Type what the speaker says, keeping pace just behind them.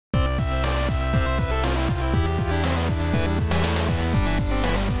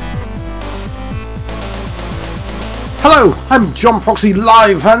Hello, I'm John Proxy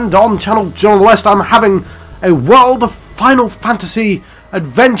live, and on channel John of the West I'm having a World of Final Fantasy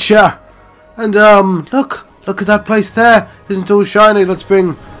adventure. And look at that place there. Isn't it all shiny? Let's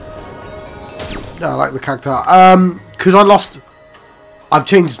bring... No, I like the character. Because I've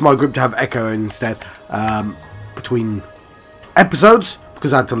changed my group to have Echo instead. Between episodes,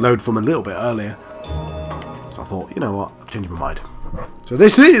 because I had to load from a little bit earlier. So I thought, you know what, I've changed my mind. So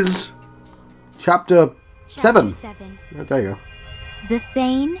this is Chapter 7. Oh, there you go. The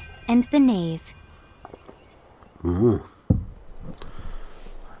Thane and the Knave. Ooh.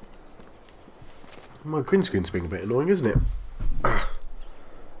 My green screen's being a bit annoying, isn't it?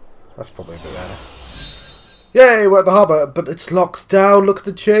 That's probably a bit better. Yay, we're at the harbour, but it's locked down. Look at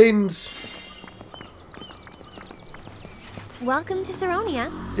the chains. Welcome to Saronia.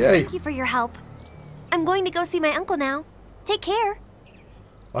 Yay. Thank you for your help. I'm going to go see my uncle now. Take care.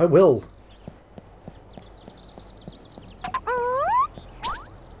 I will.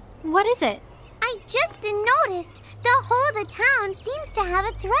 What is it? I just noticed the whole of the town seems to have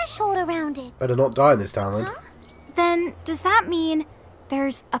a threshold around it. Better not die in this town, then. Huh? Then, does that mean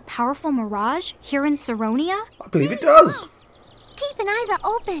there's a powerful mirage here in Saronia? I believe it does. Keep an eye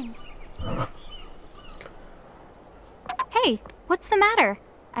open. Hey, what's the matter?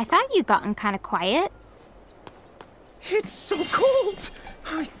 I thought you'd gotten kind of quiet. It's so cold!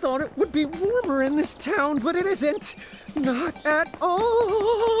 I thought it would be warmer in this town, but it isn't. Not at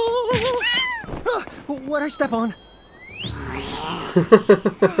all. What'd I step on?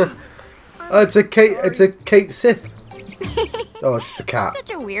 It's a Kate Sith. Oh, it's just a cat.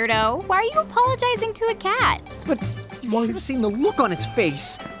 Such a weirdo. Why are you apologizing to a cat? But you should have seen the look on its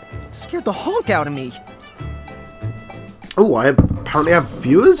face. It scared the honk out of me. Oh, I apparently have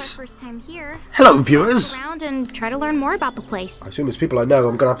viewers. First time here. Hello, viewers. Around and try to learn more about the place. I assume it's people I know.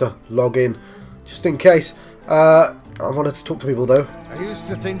 I'm going to have to log in just in case. I wanted to talk to people, though. I used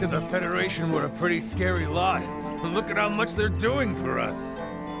to think that the Federation were a pretty scary lot. But look at how much they're doing for us.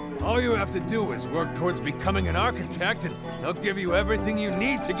 All you have to do is work towards becoming an architect, and they'll give you everything you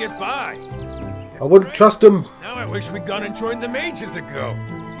need to get by. I wouldn't trust them. Now I wish we'd gone and joined them ages ago.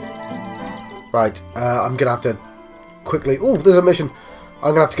 Right, I'm going to have to quickly... Oh, there's a mission.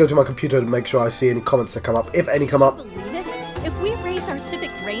 I'm going to have to go to my computer and make sure I see any comments that come up, if any come up. Believe it? If we raise our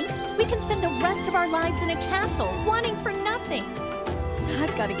civic rank, we can spend the rest of our lives in a castle, wanting for nothing.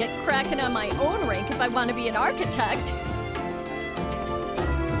 I've got to get cracking on my own rank if I want to be an architect.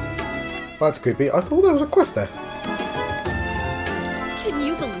 That's creepy. I thought there was a quest there. Can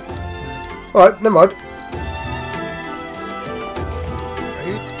you believe it? Alright, never mind.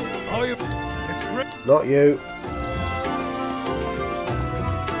 It's great. Not you.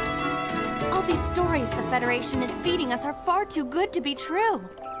 All these stories the Federation is feeding us are far too good to be true.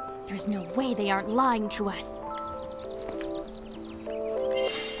 There's no way they aren't lying to us.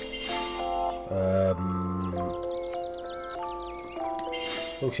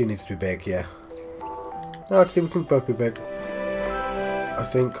 I think she needs to be big, yeah. No, actually, we can both be big. I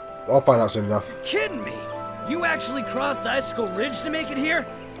think. I'll find out soon enough. Kidding me? You actually crossed Icicle Ridge to make it here?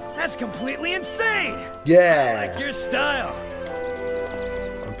 That's completely insane! Yeah! Like your style.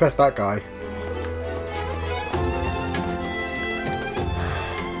 Impress that guy.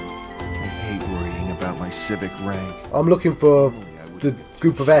 I hate worrying about my civic rank. I'm looking for the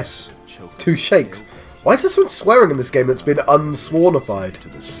group of S. 2 shakes. Why is there so much swearing in this game that's been unswornified? To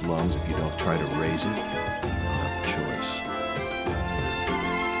the slums if you don't try to raise it. You don't have a choice.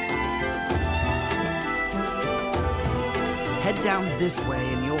 Head down this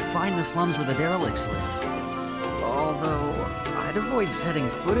way and you'll find the slums where the derelicts live. Although, I'd avoid setting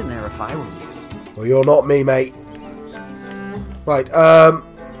foot in there if I were you. Well, you're not me, mate. Right,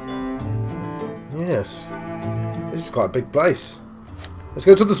 yes. This is quite a big place. Let's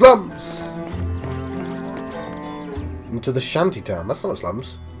go to the slums! Into the shanty town. That's not a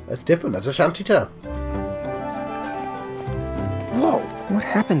slums. That's different. That's a shanty town. Whoa, what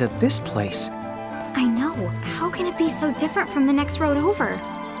happened to this place? I know. How can it be so different from the next road over?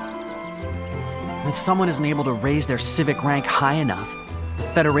 If someone isn't able to raise their civic rank high enough, the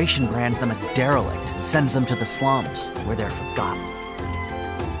Federation brands them a derelict and sends them to the slums, where they're forgotten.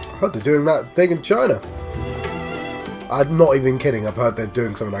 I heard they're doing that thing in China. I'm not even kidding. I've heard they're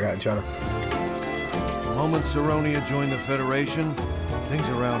doing something like that in China. The moment Saronia joined the Federation, things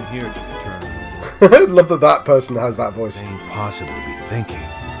around here took a turn. I love that person has that voice. They ain't possibly be thinking.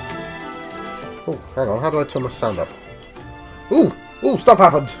 Oh, hang on. How do I turn my sound up? Ooh, stuff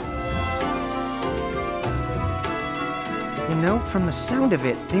happened. You know, from the sound of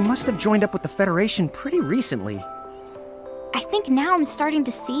it, they must have joined up with the Federation pretty recently. I think now I'm starting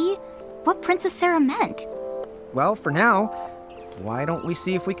to see what Princess Sarah meant. Well, for now, why don't we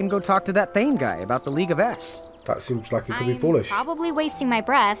see if we can go talk to that Thane guy about the League of S? That seems like it could be foolish. Probably wasting my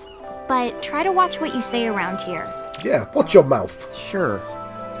breath, but try to watch what you say around here. Yeah, watch your mouth. Sure.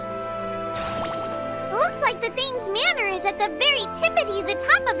 Looks like the Thane's manor is at the very tippity the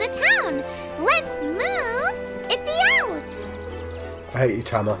top of the town. Let's move it out. I hate you,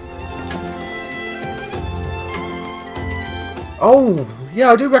 Tama. Oh,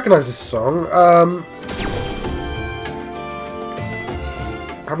 yeah, I do recognise this song.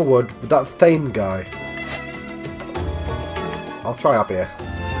 Have a word with that Thane guy. I'll try up here.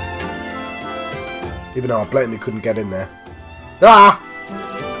 Even though I blatantly couldn't get in there. Ah!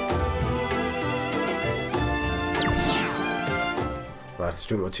 Right, it's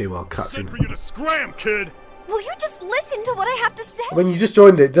doing it too well. Cutscene. For you to scram, kid. Will you just listen to what I have to say? When you just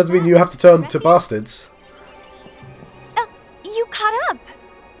joined it, doesn't mean you have to turn to bastards. You caught up.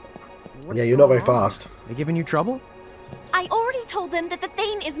 Yeah, you're not very fast. They giving you trouble? I already told them that the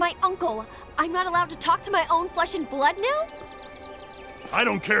Thane is my uncle. I'm not allowed to talk to my own flesh and blood now? I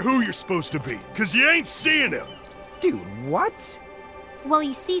don't care who you're supposed to be, because you ain't seeing him. Dude, what? Well,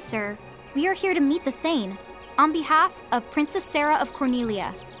 you see, sir, we are here to meet the Thane on behalf of Princess Sarah of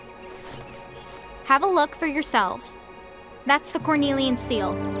Cornelia. Have a look for yourselves. That's the Cornelian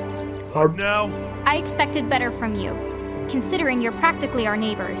seal. Now? I expected better from you, considering you're practically our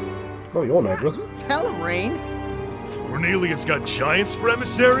neighbors. Oh, your neighbour. Tell him, Rain. Cornelia's got giants for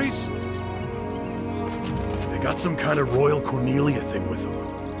emissaries? They got some kind of royal Cornelia thing with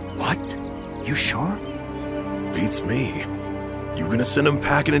them. What? You sure? Beats me. You gonna send them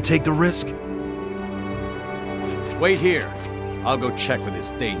packing and take the risk? Wait here. I'll go check with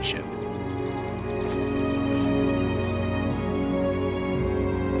this Thane ship.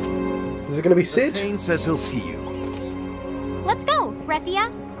 Is it going to be Sid? Thane says he'll see you. Let's go,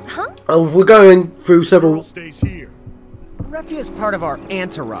 Refia. Huh? Oh, we're going through several... Stays here. Refia is part of our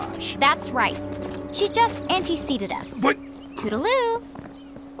entourage. That's right. She just anteceded us. But... Toodaloo.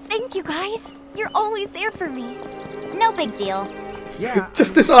 Thank you, guys. You're always there for me. No big deal. Yeah.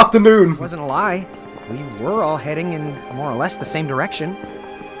 Just this afternoon. Wasn't a lie. We were all heading in more or less the same direction.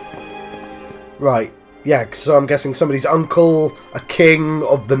 Right. Yeah, so I'm guessing somebody's uncle, a king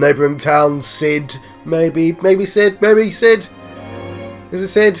of the neighbouring town, Sid, maybe Sid. Is it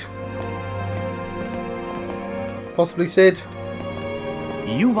Sid? Possibly Sid.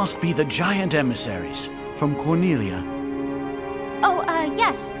 You must be the giant emissaries from Cornelia. Oh,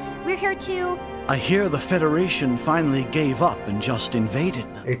 yes. We're here to... I hear the Federation finally gave up and just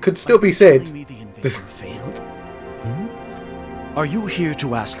invaded them. It could still be Sid. Telling me the invasion failed? Are you here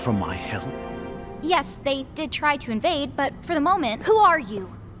to ask for my help? Yes, they did try to invade, but for the moment... Who are you?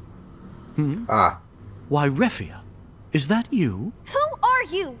 Why, Refia, is that you? Who are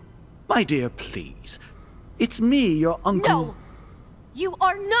you? My dear, please. It's me, your uncle... No! You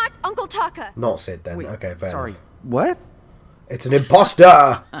are not Uncle Taka! Not Sid then. Wait, okay, fair sorry. enough. What? It's an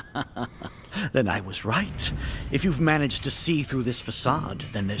imposter! Then I was right. If you've managed to see through this facade,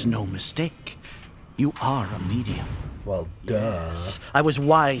 then there's no mistake. You are a medium. Well, Yes. I was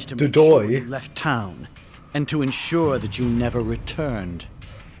wise to make sure you left town, and to ensure that you never returned.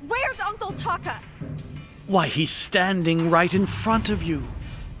 Where's Uncle Taka? Why, he's standing right in front of you.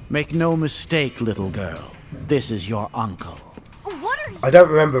 Make no mistake, little girl. This is your uncle. What are you? I don't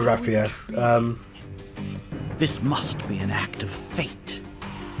remember Refia. This must be an act of fate.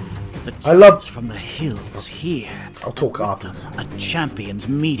 The I love... from the hills here. I'll talk afterwards. A champion's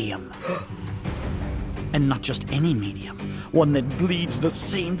medium. And not just any medium. One that bleeds the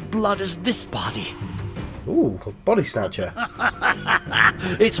same blood as this body. Ooh, a body snatcher.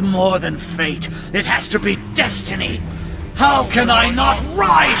 It's more than fate. It has to be destiny. How can I not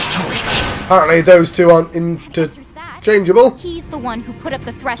rise to it? Apparently those two aren't interchangeable. He's the one who put up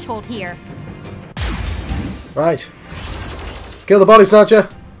the threshold here. Right. Let's kill the body snatcher.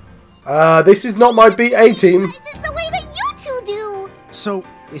 This is not my BA team. This is the way that you two do. So,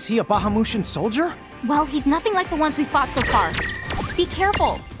 is he a Bahamutian soldier? Well, he's nothing like the ones we fought so far. Be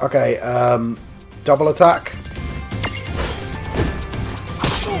careful. Okay, double attack.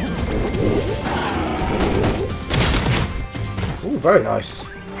 Ooh, very nice.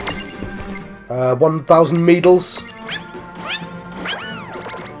 1,000 needles.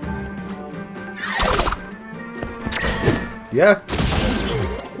 Yeah.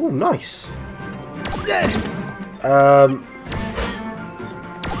 Ooh, nice.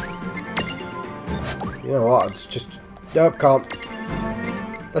 You know what? It's just... Nope, can't.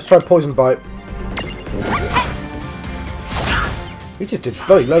 Let's try poison bite. He just did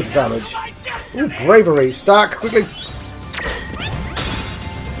bloody loads of damage. Ooh, bravery. Stack, quickly.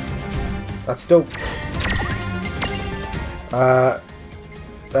 That's still...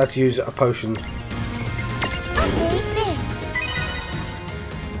 Let's use a potion.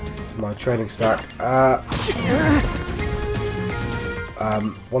 My training stack.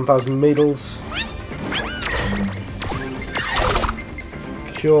 1,000 needles.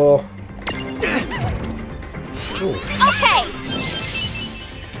 Cure. Ooh. Okay.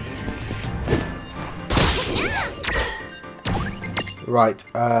 Right.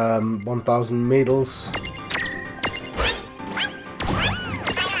 1,000 needles.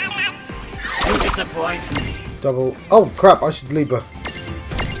 You disappoint me. Double. Oh crap! I should leave her.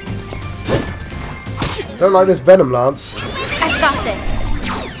 Don't like this venom lance. I've got this.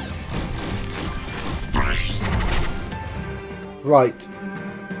 Right.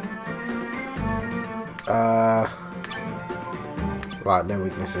 Right, no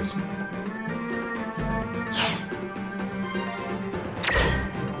weaknesses.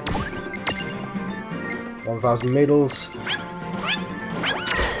 $1,000 needles.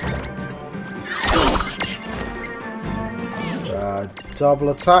 Double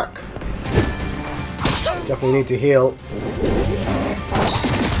attack. Definitely need to heal.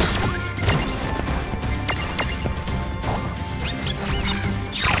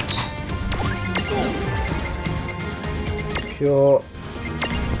 Cure.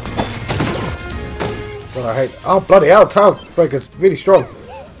 God, I hate. Oh bloody hell! Town Breaker's really strong.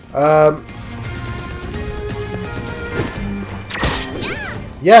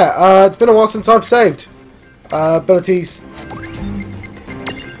 Yeah. It's been a while since I've saved. Abilities.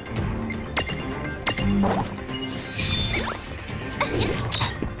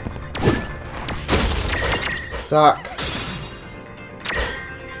 Stack.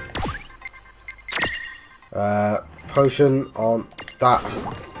 Potion on that.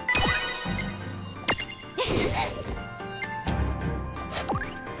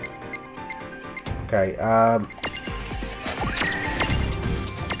 Okay,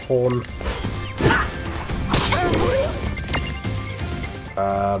 horn.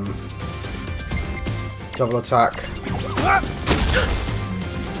 Double attack.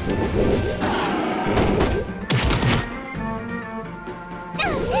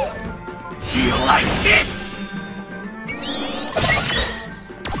 Do you like this?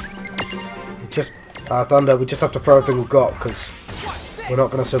 Just Thunder, we just have to throw everything we've got because we're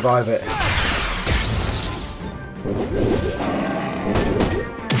not going to survive it.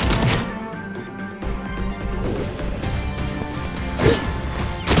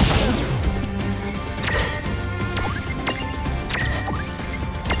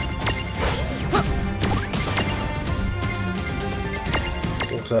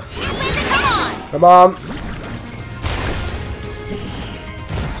 Water. Come on!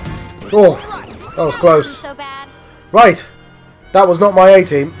 Oh, that was close. So bad. Right, that was not my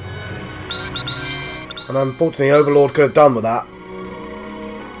A-team. And unfortunately Overlord could have done with that.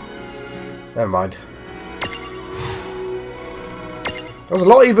 Never mind. That was a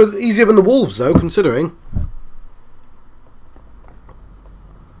lot easier than the wolves though, considering.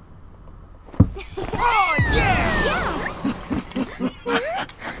 Oh yeah!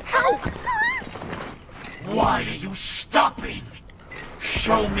 Why are you stopping?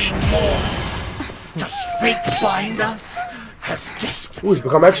 Show me more. Does fate bind us? Has destiny? Ooh, he's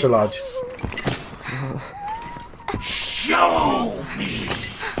become extra large. Show me.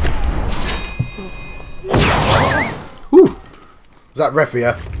 Ooh, is that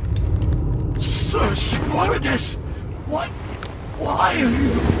Refia? Sir Square-enix, what? Why are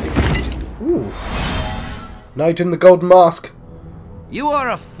you? Ooh, Knight in the Golden Mask. You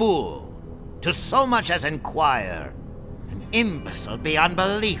are a fool to so much as inquire. An imbecile beyond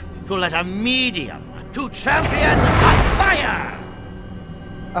belief to let a medium to champion fire!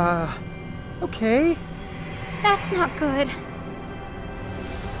 Okay. That's not good.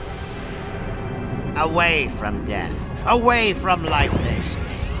 Away from death, away from life they stay.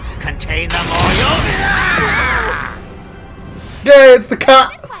 Contain them or you'll... Yeah, it's the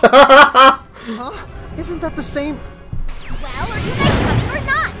cat! Huh? Isn't that the same? Well, are you guys coming or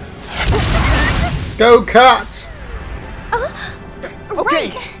not? Go cat!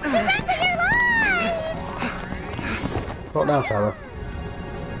 Okay. Run for your lives! Not now, Tyler.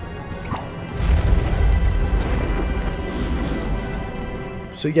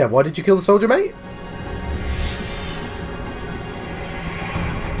 So yeah, why did you kill the soldier, mate?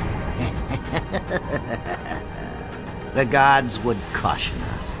 The gods would caution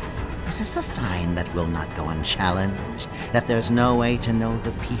us. Is this a sign that will not go unchallenged? That there's no way to know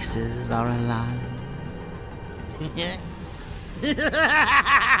the pieces are alive?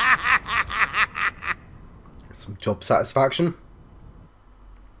 Some job satisfaction.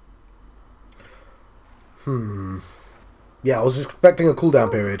 Yeah, I was expecting a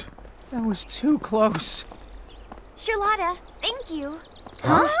cooldown period. That was too close. Charlotta, thank you.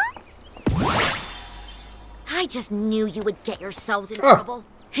 Huh? I just knew you would get yourselves in trouble.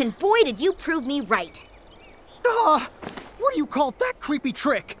 And boy, did you prove me right. What do you call that creepy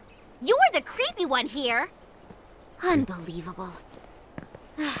trick? You're the creepy one here. Unbelievable.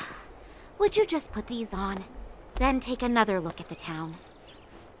 Would you just put these on, then take another look at the town?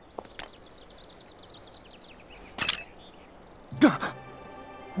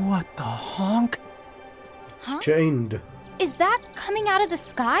 What the honk? It's chained. Is that coming out of the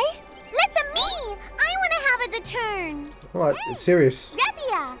sky? Let them me! I want to have the turn. Alright, it's serious.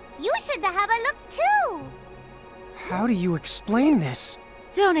 Raffia, you should have a look too. How do you explain this?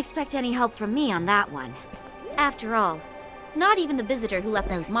 Don't expect any help from me on that one. After all, not even the visitor who left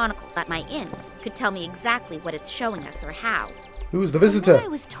those monocles at my inn could tell me exactly what it's showing us or how. Who's the visitor? I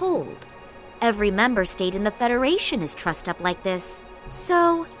was told. Every member state in the Federation is trussed up like this.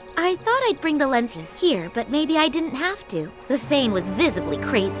 So, I thought I'd bring the lenses here, but maybe I didn't have to. The Thane was visibly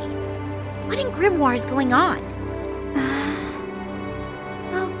crazy. What in Grimoire is going on?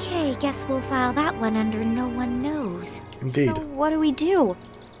 Okay, guess we'll file that one under no one knows. Indeed. So what do we do?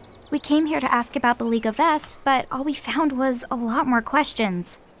 We came here to ask about the League of S, but all we found was a lot more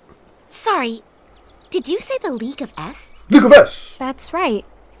questions. Sorry, did you say the League of S? League of S! That's right.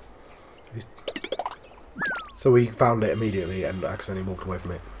 So we found it immediately and accidentally walked away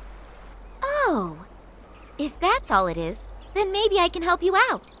from it. Oh, if that's all it is, then maybe I can help you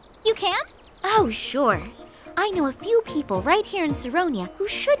out. You can? Oh, sure. I know a few people right here in Saronia who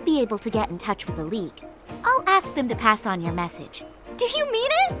should be able to get in touch with the League. I'll ask them to pass on your message. Do you mean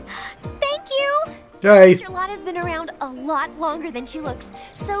it? Thank you! Yay! Charlotta's been around a lot longer than she looks,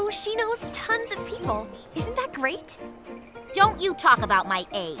 so she knows tons of people. Isn't that great? Don't you talk about my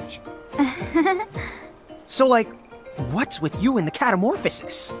age. So, like, what's with you and the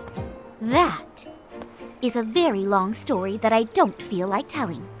catamorphosis? That is a very long story that I don't feel like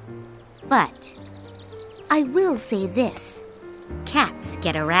telling. But I will say this. Cats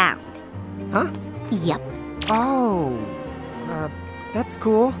get around. Huh? Yep. Oh, that's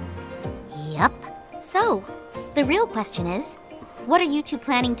cool. Yep. So, the real question is, what are you two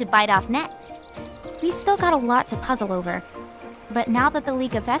planning to bite off next? We've still got a lot to puzzle over. But now that the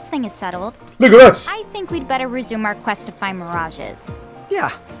League of S thing is settled, League of S! I think we'd better resume our quest to find mirages. Yeah.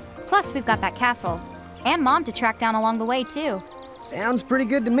 Plus, we've got that castle. And Mom to track down along the way, too. Sounds pretty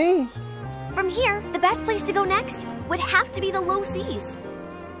good to me. From here, the best place to go next would have to be the low seas.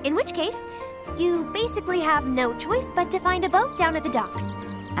 In which case, you basically have no choice but to find a boat down at the docks.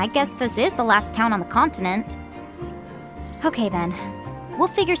 I guess this is the last town on the continent. Okay then, we'll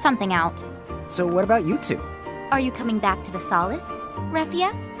figure something out. So what about you two? Are you coming back to the Solace,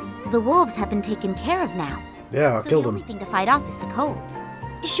 Raffia? The wolves have been taken care of now. Yeah, I killed the them. only thing to fight off is the cold.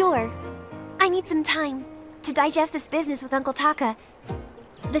 Sure. I need some time to digest this business with Uncle Taka.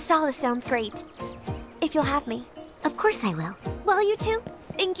 The Solace sounds great. If you'll have me. Of course I will. Well, you two,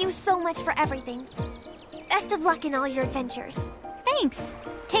 thank you so much for everything. Best of luck in all your adventures. Thanks.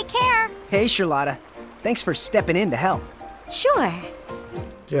 Take care. Hey, Charlotta. Thanks for stepping in to help. Sure.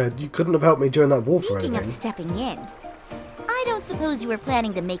 Yeah, you couldn't have helped me during that wolf or Speaking of anything. stepping in, I don't suppose you were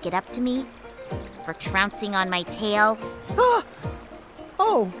planning to make it up to me? For trouncing on my tail?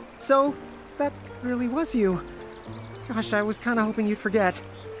 Oh, so that really was you. Gosh, I was kind of hoping you'd forget.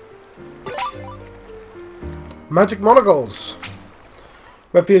 Magic monocles.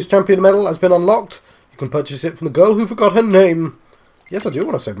 Refuge's champion medal has been unlocked. You can purchase it from the girl who forgot her name. Yes, I do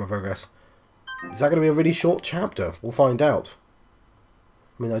want to save my progress. Is that going to be a really short chapter? We'll find out.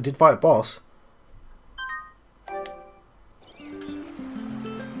 I mean, I did fight a boss.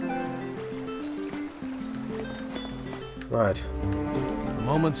 Right. The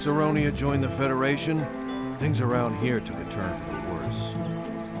moment Saronia joined the Federation, things around here took a turn for the worse.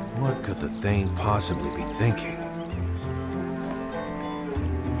 What could the Thane possibly be thinking?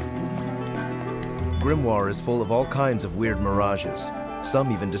 Grimoire is full of all kinds of weird mirages.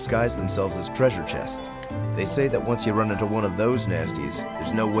 Some even disguise themselves as treasure chests. They say that once you run into one of those nasties,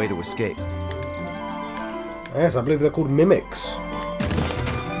 there's no way to escape. Yes, I believe they're called mimics.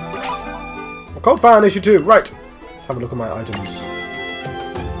 Code Fan issue 2. Right. Let's have a look at my items.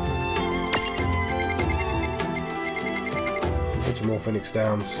 Get some more Phoenix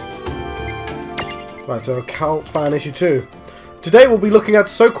Downs. Right, so Cult Fan issue 2. Today we'll be looking at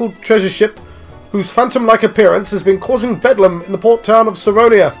so-called treasure ship whose phantom-like appearance has been causing bedlam in the port town of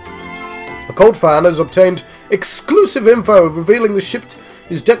Saronia. A Cold Fan has obtained exclusive info revealing the ship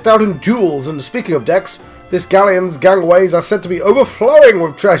is decked out in jewels, and speaking of decks, this galleon's gangways are said to be overflowing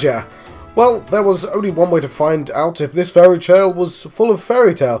with treasure. Well, there was only one way to find out if this fairy tale was full of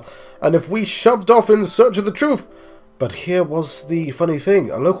fairy tale, and if we shoved off in search of the truth. But here was the funny thing.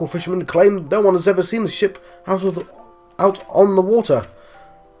 A local fisherman claimed no one has ever seen the ship out on the water.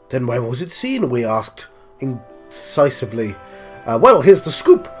 Then where was it seen, we asked incisively. Well, here's the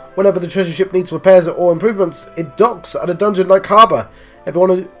scoop. Whenever the treasure ship needs repairs or improvements, it docks at a dungeon-like harbour.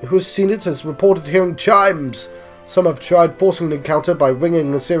 Everyone who has seen it has reported hearing chimes. Some have tried forcing an encounter by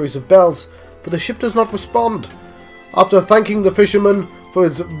ringing a series of bells, but the ship does not respond. After thanking the fisherman for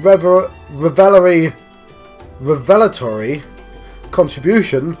his revelatory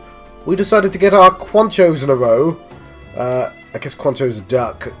contribution, we decided to get our quanchos in a row. I guess quancho's a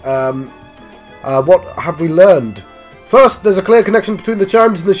duck. What have we learned? First, there's a clear connection between the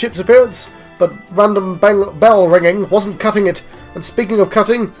chimes and the ship's appearance, but random bell ringing wasn't cutting it. And speaking of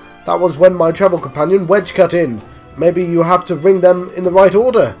cutting, that was when my travel companion Wedge cut in. Maybe you have to ring them in the right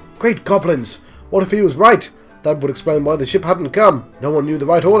order. Great goblins! What if he was right? That would explain why the ship hadn't come. No one knew the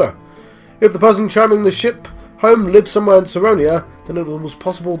right order. If the person chiming the ship home lived somewhere in Saronia, then it was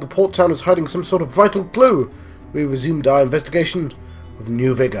possible the port town is hiding some sort of vital clue. We resumed our investigation with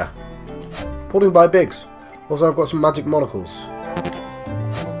new vigour. Porting by Biggs. Also, I've got some magic monocles.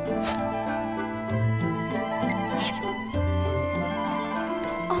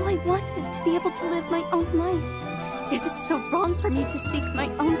 All I want is to be able to live my own life. Is it so wrong for me to seek my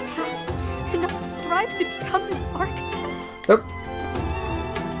own path and not strive to become an architect? Nope.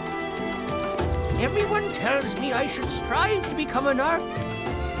 Everyone tells me I should strive to become an architect.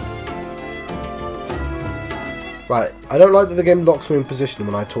 Right, I don't like that the game locks me in position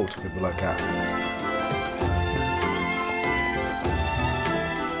when I talk to people like that.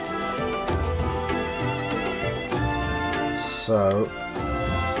 So,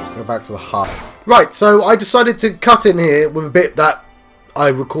 let's go back to the hub. Right, so I decided to cut in here with a bit that I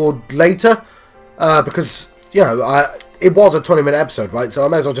record later, because, you know, it was a 20-minute episode, right? So I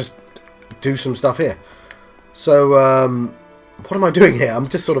may as well just do some stuff here. So, what am I doing here? I'm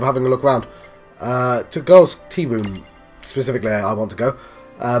just sort of having a look around. To girls' tea room, specifically, I want to go.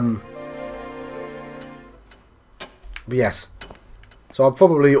 But yes. So I'll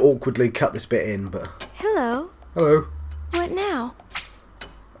probably awkwardly cut this bit in, but... Hello. Hello. What now?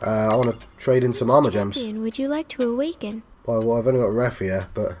 I want to trade in some armor gems. Would you like to awaken? Well, I've only got a ref here,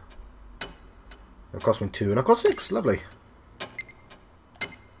 but... It cost me 2, and I've got 6. Lovely.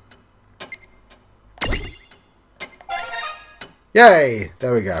 Yay!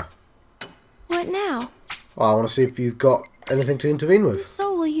 There we go. What now? Well, I want to see if you've got anything to intervene with. Whose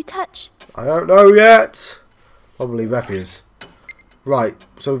soul will you touch? I don't know yet. Probably Refia's. Right,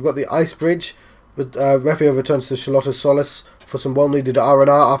 so we've got the ice bridge. Refia returns to Charlotta's Solace for some well-needed R&R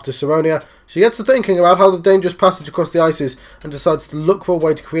after Saronia. She gets to thinking about how the dangerous passage across the ice is and decides to look for a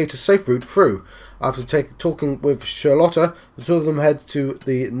way to create a safe route through. After talking with Charlotta, the two of them head to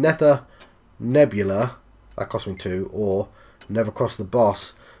the Nether Nebula. That cost me 2, or Never Cross the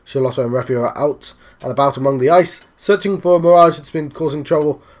Boss. Charlotta and Refia are out and about among the ice, searching for a mirage that's been causing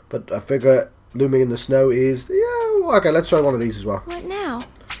trouble, but a figure looming in the snow is... Yeah, okay, let's try one of these as well. What now?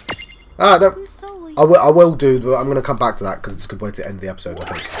 No, I will do, but I'm going to come back to that because it's a good way to end the episode,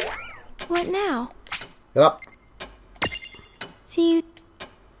 I think. What now? Get up. See you.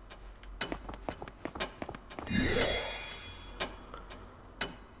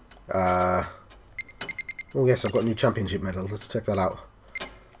 Oh yes, I've got a new championship medal. Let's check that out.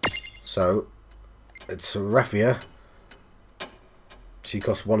 So, it's Refia. She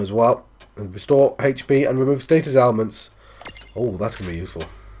costs 1 as well. And restore HP and remove status ailments. Oh, that's going to be useful.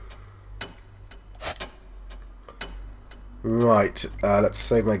 Right, let's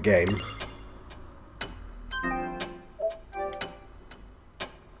save my game.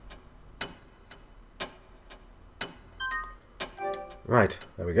 Right,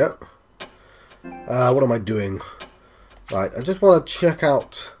 there we go. What am I doing? Right, I just want to check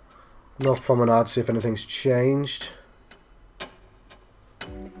out North Promenade, see if anything's changed.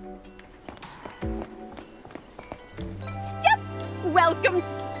 Welcome.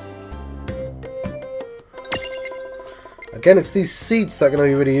 Again, it's these seeds that are going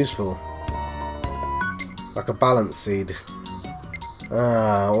to be really useful. Like a balance seed.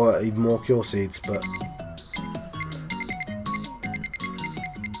 Or even more cure seeds, but...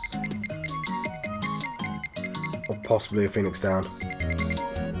 Or possibly a Phoenix down.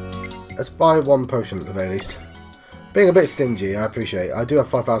 Let's buy 1 potion at the very least. Being a bit stingy, I appreciate it. I do have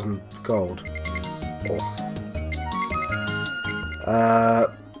 5,000 gold. Oh.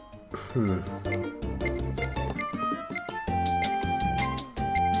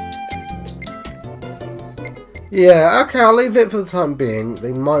 Yeah, okay, I'll leave it for the time being.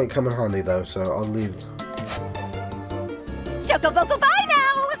 They might come in handy though, so I'll leave. Shokoboko, bye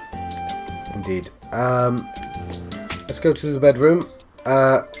now! Indeed. Let's go to the bedroom.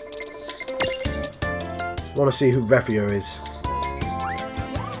 Want to see who Refio is.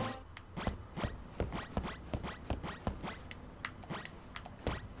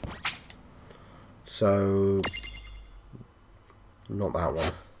 So, not that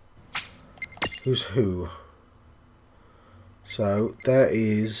one. Who's who? So, there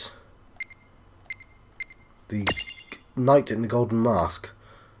is the knight in the golden mask.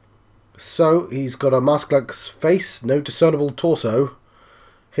 So, he's got a mask-like face, no discernible torso,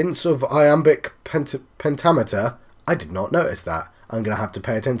 hints of iambic pentameter. I did not notice that. I'm going to have to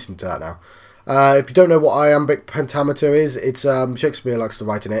pay attention to that now. If you don't know what iambic pentameter is, it's Shakespeare likes to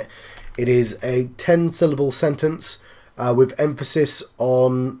write in it. It is a 10-syllable sentence with emphasis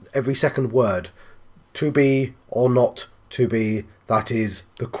on every second word. To be or not to be, that is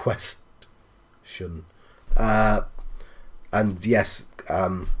the question. And yes,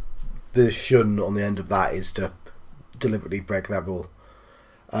 the shun on the end of that is to deliberately break that rule.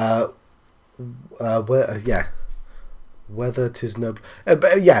 Whether 'tis no...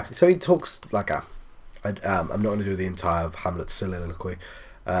 but yeah, so he talks like a... I'm not going to do the entire Hamlet soliloquy.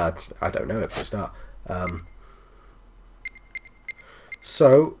 I don't know it for a start.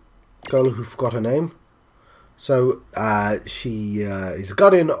 So, girl who forgot her name. So, she is a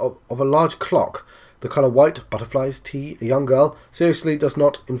guardian of a large clock. The colour white, butterflies, tea. A young girl seriously does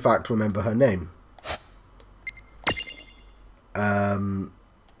not, in fact, remember her name.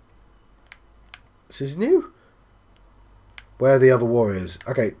 This is new. Where are the other warriors?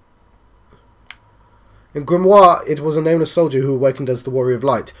 Okay. In Grimoire, it was a nameless soldier who awakened as the Warrior of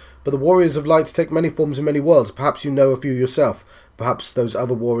Light. But the Warriors of Light take many forms in many worlds. Perhaps you know a few yourself. Perhaps those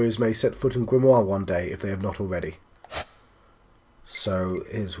other warriors may set foot in Grimoire one day, if they have not already. So,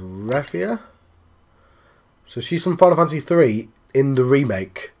 here's Refia. So she's from Final Fantasy III in the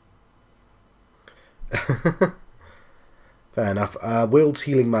remake. Fair enough. Wields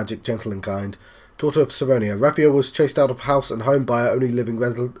healing magic, gentle and kind. Daughter of Saronia. Refia was chased out of house and home by her only living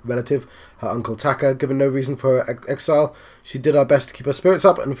relative, her uncle Taka. Given no reason for her exile, she did her best to keep her spirits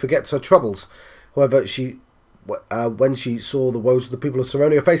up and forgets her troubles. However, when she saw the woes of the people of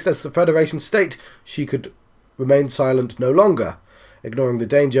Saronia faced as the Federation state, she could remain silent no longer. Ignoring the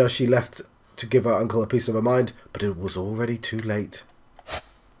danger, she left to give her uncle a piece of her mind, but it was already too late.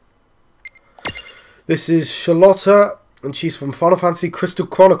 This is Charlotta, and she's from Final Fantasy Crystal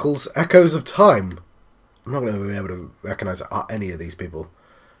Chronicles Echoes of Time. I'm not going to be able to recognise any of these people.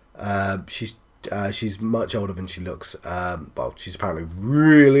 She's much older than she looks. Well, she's apparently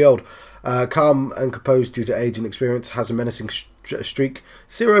really old. Calm and composed due to age and experience, has a menacing streak,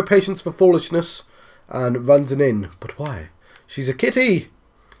 zero patience for foolishness, and runs an inn. But why? She's a kitty!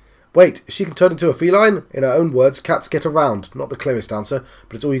 Wait, she can turn into a feline? In her own words, cats get around. Not the clearest answer,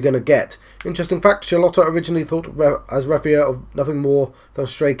 but it's all you're going to get. Interesting fact, Charlotta originally thought as Refia of nothing more than a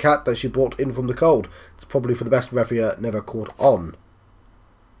stray cat that she brought in from the cold. It's probably for the best Refia never caught on.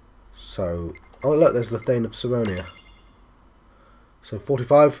 So, oh look, there's the Thane of Saronia. So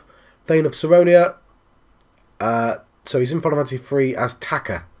 45, Thane of Saronia. So he's in Final Fantasy III as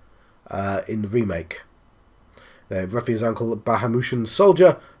Taka in the remake. Refia's uncle, Bahamutian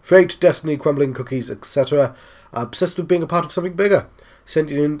soldier, fate, destiny, crumbling cookies, etc. Obsessed with being a part of something bigger.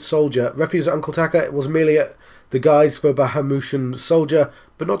 Sentient soldier. Refia's uncle Taka was merely the guise for Bahamutian soldier,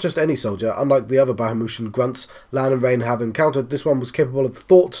 but not just any soldier. Unlike the other Bahamutian grunts Lan and Rain have encountered, this one was capable of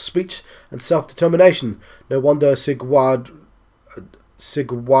thought, speech, and self-determination. No wonder Sigwardides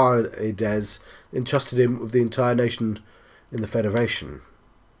entrusted him with the entire nation in the Federation.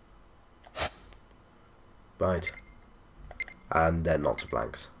 Right. And then lots of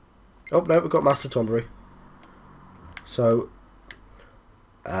blanks. Oh, no, we've got Master Tombury. So,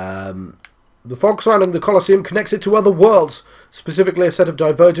 the fog surrounding the Colosseum connects it to other worlds, specifically a set of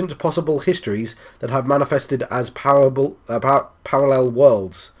divergent possible histories that have manifested as parallel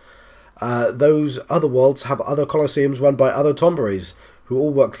worlds. Those other worlds have other Colosseums run by other Tomburys, who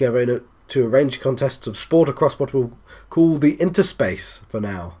all work together to arrange contests of sport across what we'll call the interspace for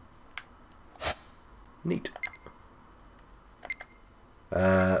now. Neat.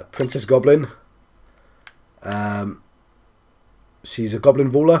 Princess Goblin. She's a goblin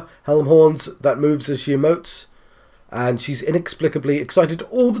ruler, helm horns that moves as she emotes, and she's inexplicably excited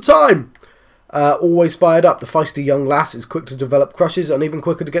all the time. Always fired up, the feisty young lass is quick to develop crushes and even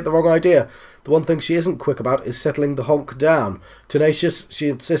quicker to get the wrong idea. The one thing she isn't quick about is settling the honk down. Tenacious, she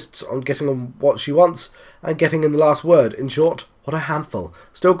insists on getting on what she wants and getting in the last word. In short, what a handful.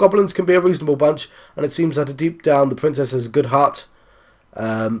 Still, goblins can be a reasonable bunch, and it seems that deep down the princess has a good heart.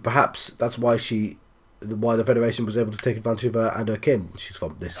 Perhaps that's why the Federation was able to take advantage of her and her kin. She's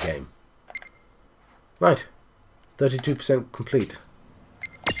from this game. Right. 32% complete.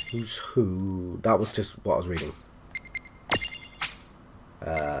 Who's who? That was just what I was reading.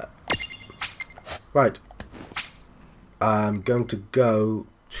 Right. I'm going to go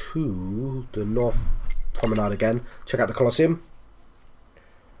to the North Promenade again. Check out the Colosseum.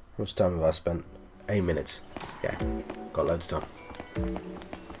 How much time have I spent? 8 minutes. Yeah, got loads of time.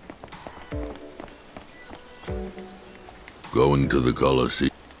 Going to the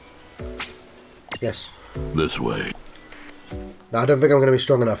Colosseum? Yes. This way. Now, I don't think I'm going to be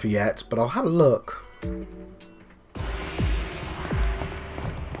strong enough yet, but I'll have a look.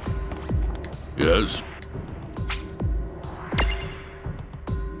 Yes.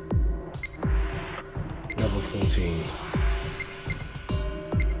 Level 14.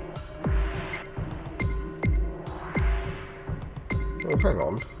 Oh, hang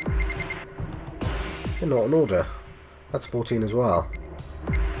on. You're not in order. That's 14 as well.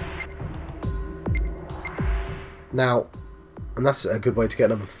 Now, and that's a good way to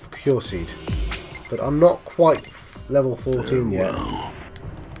get another cure seed. But I'm not quite level 14 yet.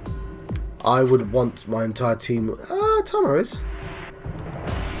 I would want my entire team... Tama is.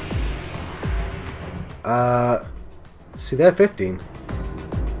 See, they're 15.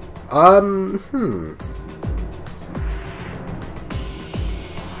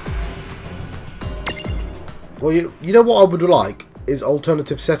 Well, you know what I would like is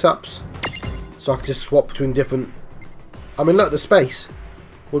alternative setups. So I can just swap between different... I mean, look, the space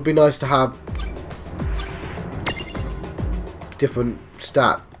would be nice to have different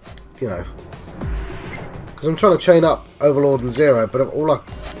stat, you know. Because I'm trying to chain up Overlord and Zero, but all I...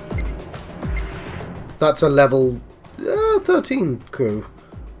 That's a level 13 crew.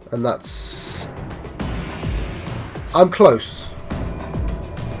 And that's... I'm close.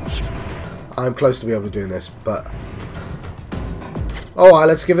 I'm close to be able to do this, but... Alright,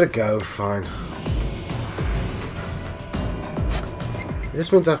 let's give it a go. Fine. This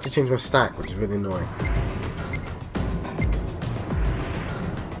means I have to change my stack, which is really annoying.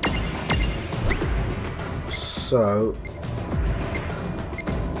 So...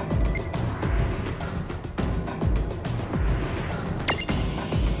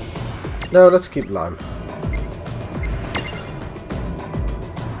 No, let's keep Lime.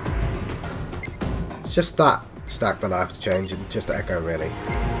 It's just that stack that I have to change, and just Echo, really.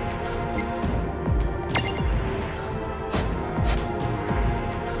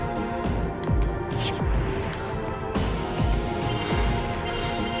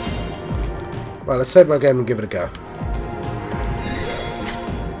 Right, let's save my game and give it a go.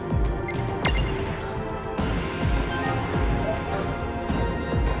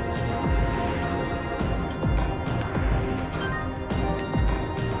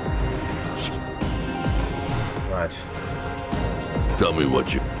 Right. Tell me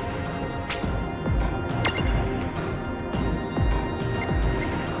what you...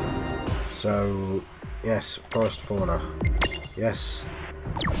 So, yes, forest fauna. Yes.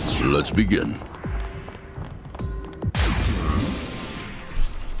 Let's begin.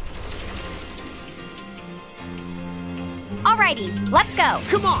 Alrighty, let's go.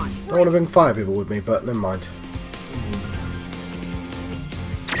 Come on. I want to bring 5 people with me, but never mind.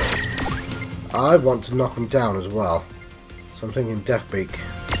 I want to knock them down as well. So I'm thinking Deathbeak.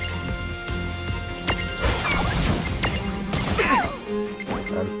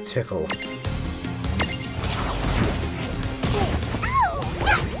 And Tickle.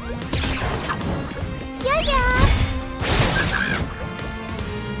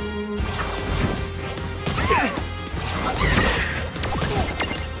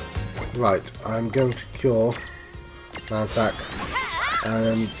 Right, I'm going to cure Mansack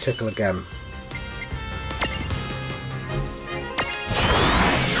and Tickle again.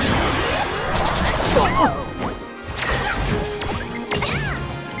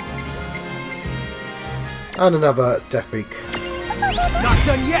 And another Deathbeak. Not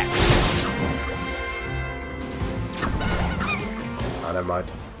done yet. I don't mind.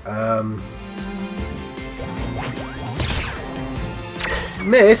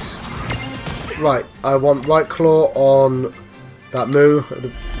 Miss. Right, I want Right Claw on that Moo.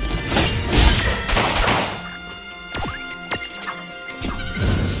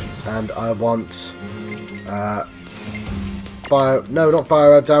 And I want Fire. No, not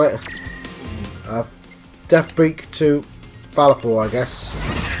Fire. Damn it. Death Break to Valafor, I guess.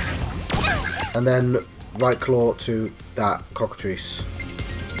 And then Right Claw to that Cockatrice.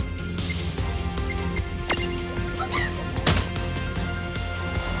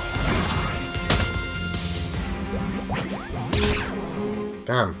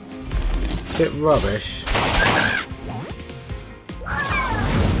 Damn. Bit rubbish.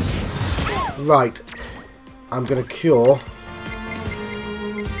 Right. I'm gonna cure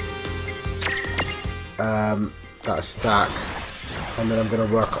that stack, and then I'm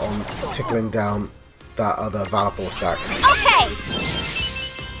gonna work on tickling down that other Valafor stack. Okay.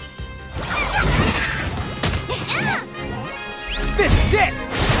 This is it.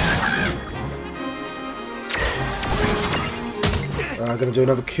 I'm gonna do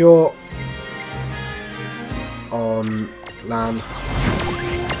another cure on land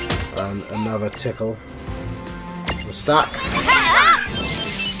and another tickle. The stack.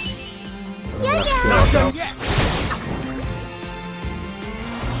 And then let's cure ourselves.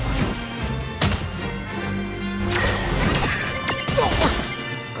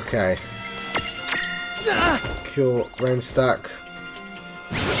 Okay. Cure rain stack.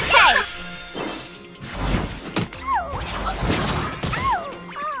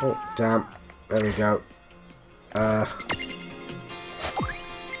 Oh, damn. There we go.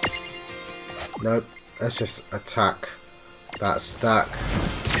 Nope. Let's just attack that stack.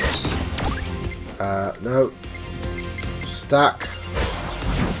 No. Stack.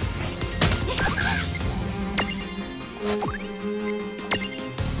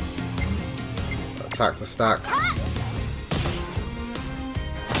 Attack the stack.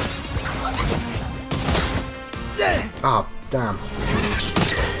 Ah, damn.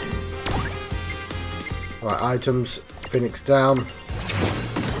 Right, items. Phoenix down.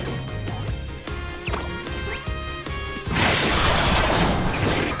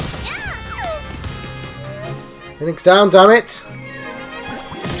 Phoenix down, damn it!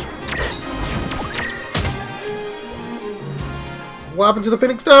 What happened to the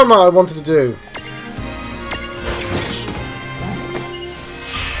Phoenix down that I wanted to do?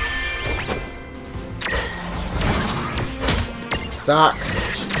 Stack.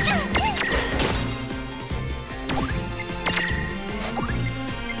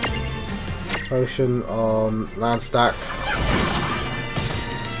 Potion on land stack.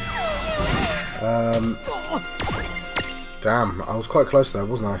 Damn, I was quite close there,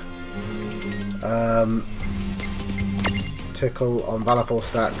 wasn't I? Tickle on Valafor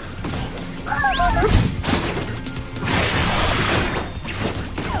stack.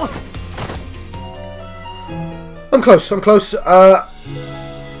 I'm close, I'm close. Well,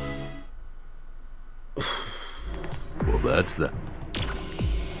 that's that.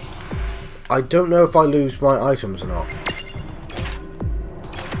 I don't know if I lose my items or not.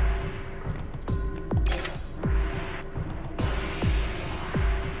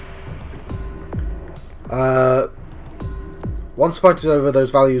 Once the fight is over, those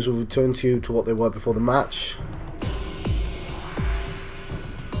values will return to you to what they were before the match.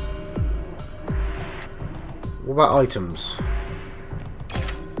 What about items?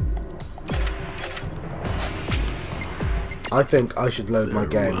 I think I should load my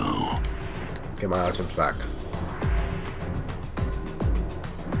game. Get my items back.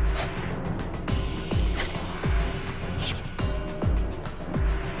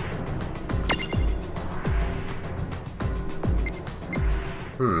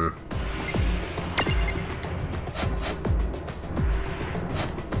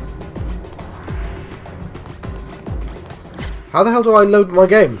 How the hell do I load my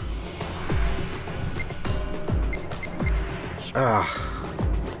game? Ah.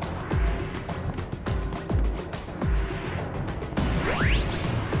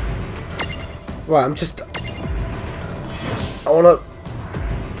 Right, I'm just... I wanna...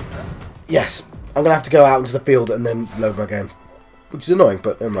 Yes, I'm gonna have to go out into the field and then load my game. Which is annoying,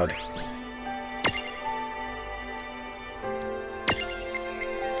 but never mind.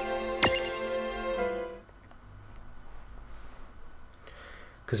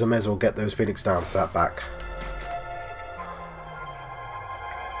 Because I may as well get those Phoenix down stat back.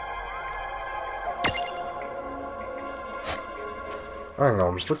 Hang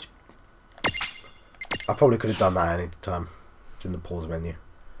on, which... I probably could have done that any time. It's in the pause menu.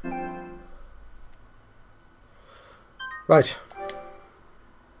 Right.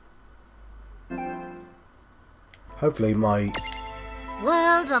 Hopefully my...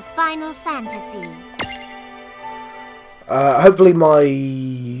 World of Final Fantasy. Hopefully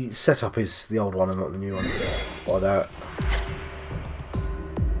my setup is the old one and not the new one. Or that.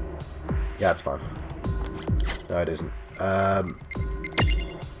 Yeah, it's fine. No, it isn't.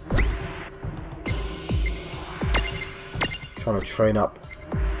 Trying to train up.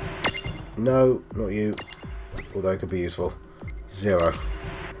 No, not you. Although it could be useful. 0.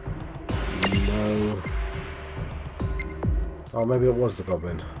 No. Oh, maybe it was the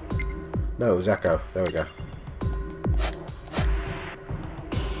goblin. No, it was Echo. There we go.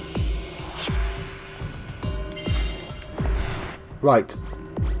 Right.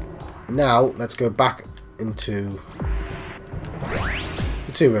 Now, let's go back into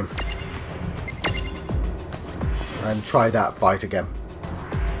the 2 room. And try that fight again.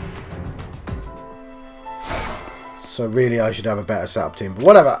 So really I should have a better setup team. But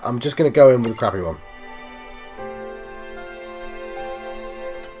whatever, I'm just going to go in with a crappy one.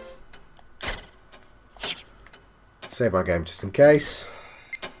 Save my game just in case.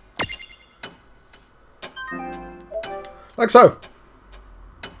 Like so.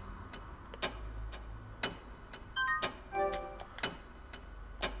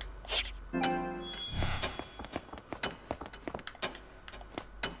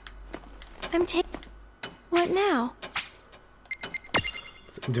 I'm taking... What now?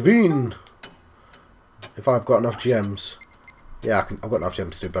 Let's intervene. If I've got enough gems. Yeah, I've got enough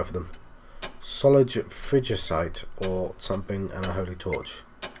gems to do both of them. Solid Frigicite or something and a Holy Torch.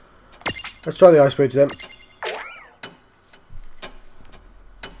 Let's try the Ice Bridge then.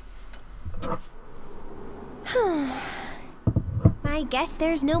 I guess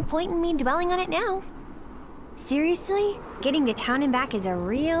there's no point in me dwelling on it now. Seriously? Getting to town and back is a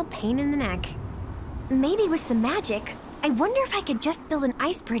real pain in the neck. Maybe with some magic, I wonder if I could just build an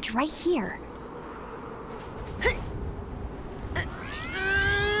ice bridge right here.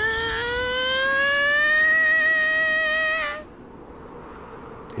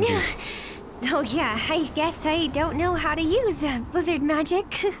 Oh yeah, I guess I don't know how to use blizzard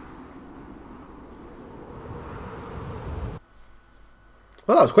magic.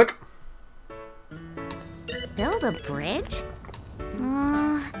 Well, that was quick. Build a bridge?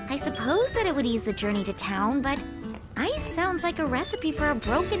 I suppose that it would ease the journey to town, but ice sounds like a recipe for a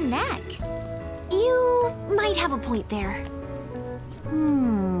broken neck. You might have a point there.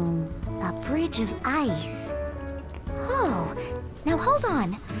 A bridge of ice. Oh, now hold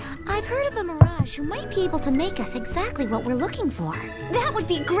on. I've heard of a mirage who might be able to make us exactly what we're looking for. That would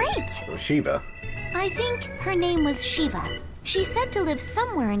be great! Shiva. I think her name was Shiva. She's said to live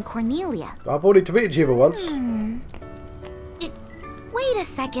somewhere in Cornelia. I've already defeated Shiva once. Wait a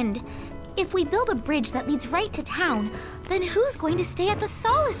second. If we build a bridge that leads right to town, then who's going to stay at the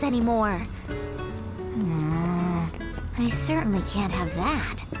Solace anymore? I certainly can't have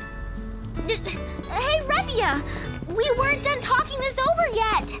that. Hey, Revia! We weren't done talking this over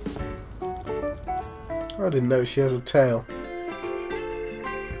yet! I didn't know she has a tail.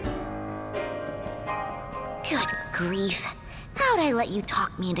 Good grief. How'd I let you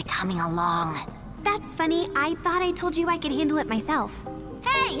talk me into coming along? That's funny. I thought I told you I could handle it myself.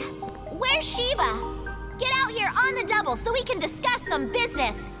 Hey! Where's Shiva? Get out here on the double so we can discuss some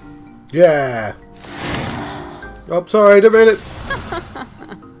business! Yeah! Oh, sorry, I didn't mean it.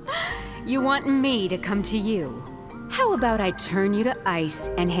 You want me to come to you? How about I turn you to ice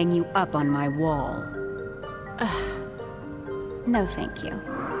and hang you up on my wall? No, thank you.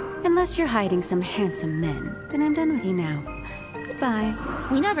 Unless you're hiding some handsome men, then I'm done with you now. Goodbye.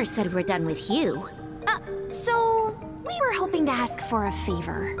 We never said we're done with you. So we were hoping to ask for a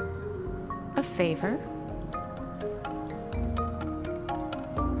favor. A favor?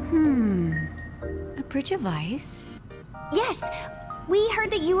 A bridge of ice? Yes. We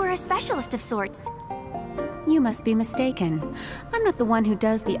heard that you were a specialist of sorts. You must be mistaken. I'm not the one who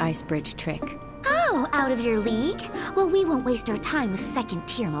does the ice bridge trick. Oh, out of your league? Well, we won't waste our time with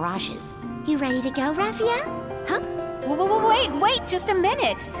second-tier mirages. You ready to go, Raffia? Huh? Wait, just a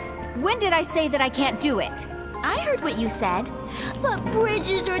minute! When did I say that I can't do it? I heard what you said. But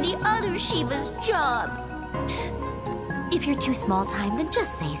bridges are the other Shiva's job. If you're too small time, then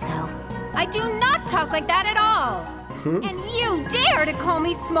just say so. I do not talk like that at all! And you dare to call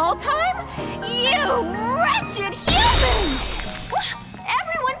me small time? You wretched humans!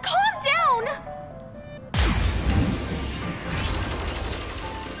 Everyone, calm down!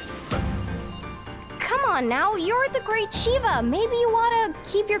 Come on now, you're the great Shiva. Maybe you ought to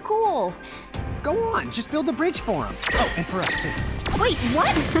keep your cool. Go on, just build the bridge for him. Oh, and for us too. Wait,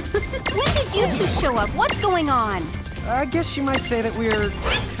 what? When did you two show up? What's going on? I guess you might say that we're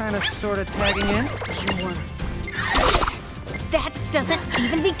kind of, sort of tagging in. That doesn't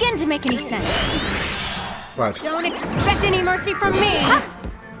even begin to make any sense. Right. Don't expect any mercy from me.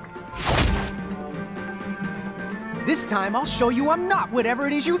 This time I'll show you I'm not whatever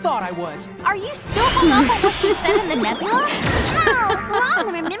it is you thought I was. Are you still hung up on what you said in the nebula? How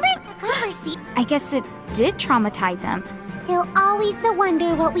long, remember? I guess it did traumatize him. He'll always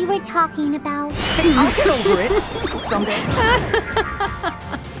wonder what we were talking about. Hey, I'll get over it someday.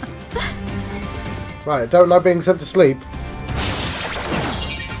 Right, I don't like being sent to sleep.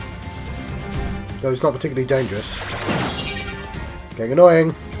 Though it's not particularly dangerous. Getting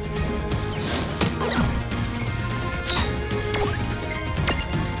annoying.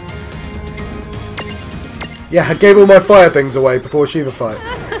 Yeah, I gave all my fire things away before Shiva fight.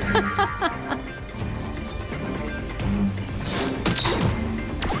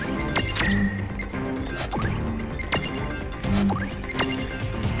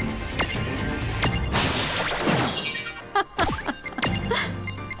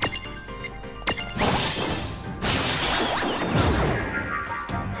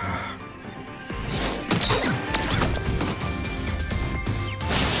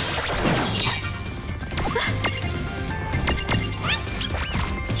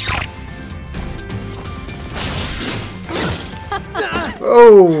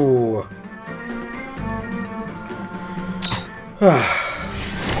 Oh!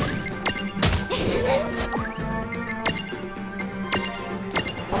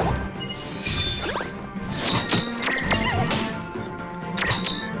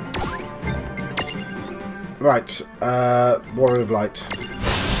 Right, Warrior of Light.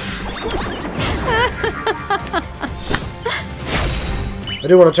 I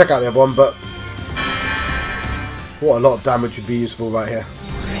do want to check out the other one, but what a lot of damage would be useful right here.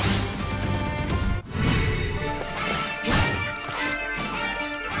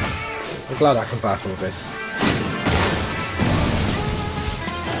 I'm glad I can pass all this.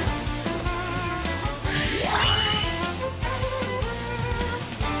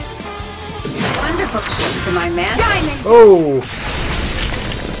 Wonderful to my man. Diamond. Oh!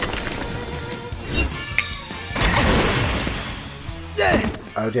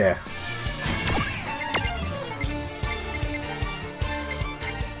 Oh dear.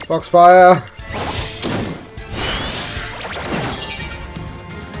 Foxfire!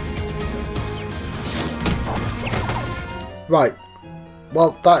 Right.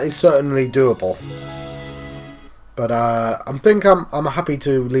 Well, that is certainly doable. But I think I'm happy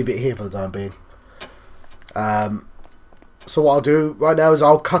to leave it here for the time being. So what I'll do right now is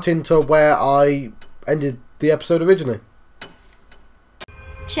I'll cut into where I ended the episode originally.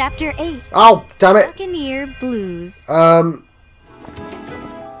 Chapter 8. Oh, damn it! Buccaneer Blues.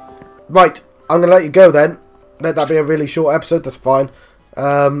 Right, I'm gonna let you go then. Let that be a really short episode, that's fine.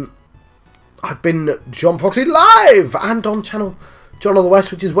 I've been John Proxy live and on channel John of the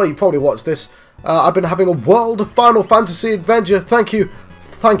West, which is where you probably watched this. I've been having a world of Final Fantasy adventure. Thank you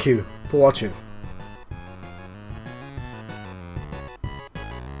for watching.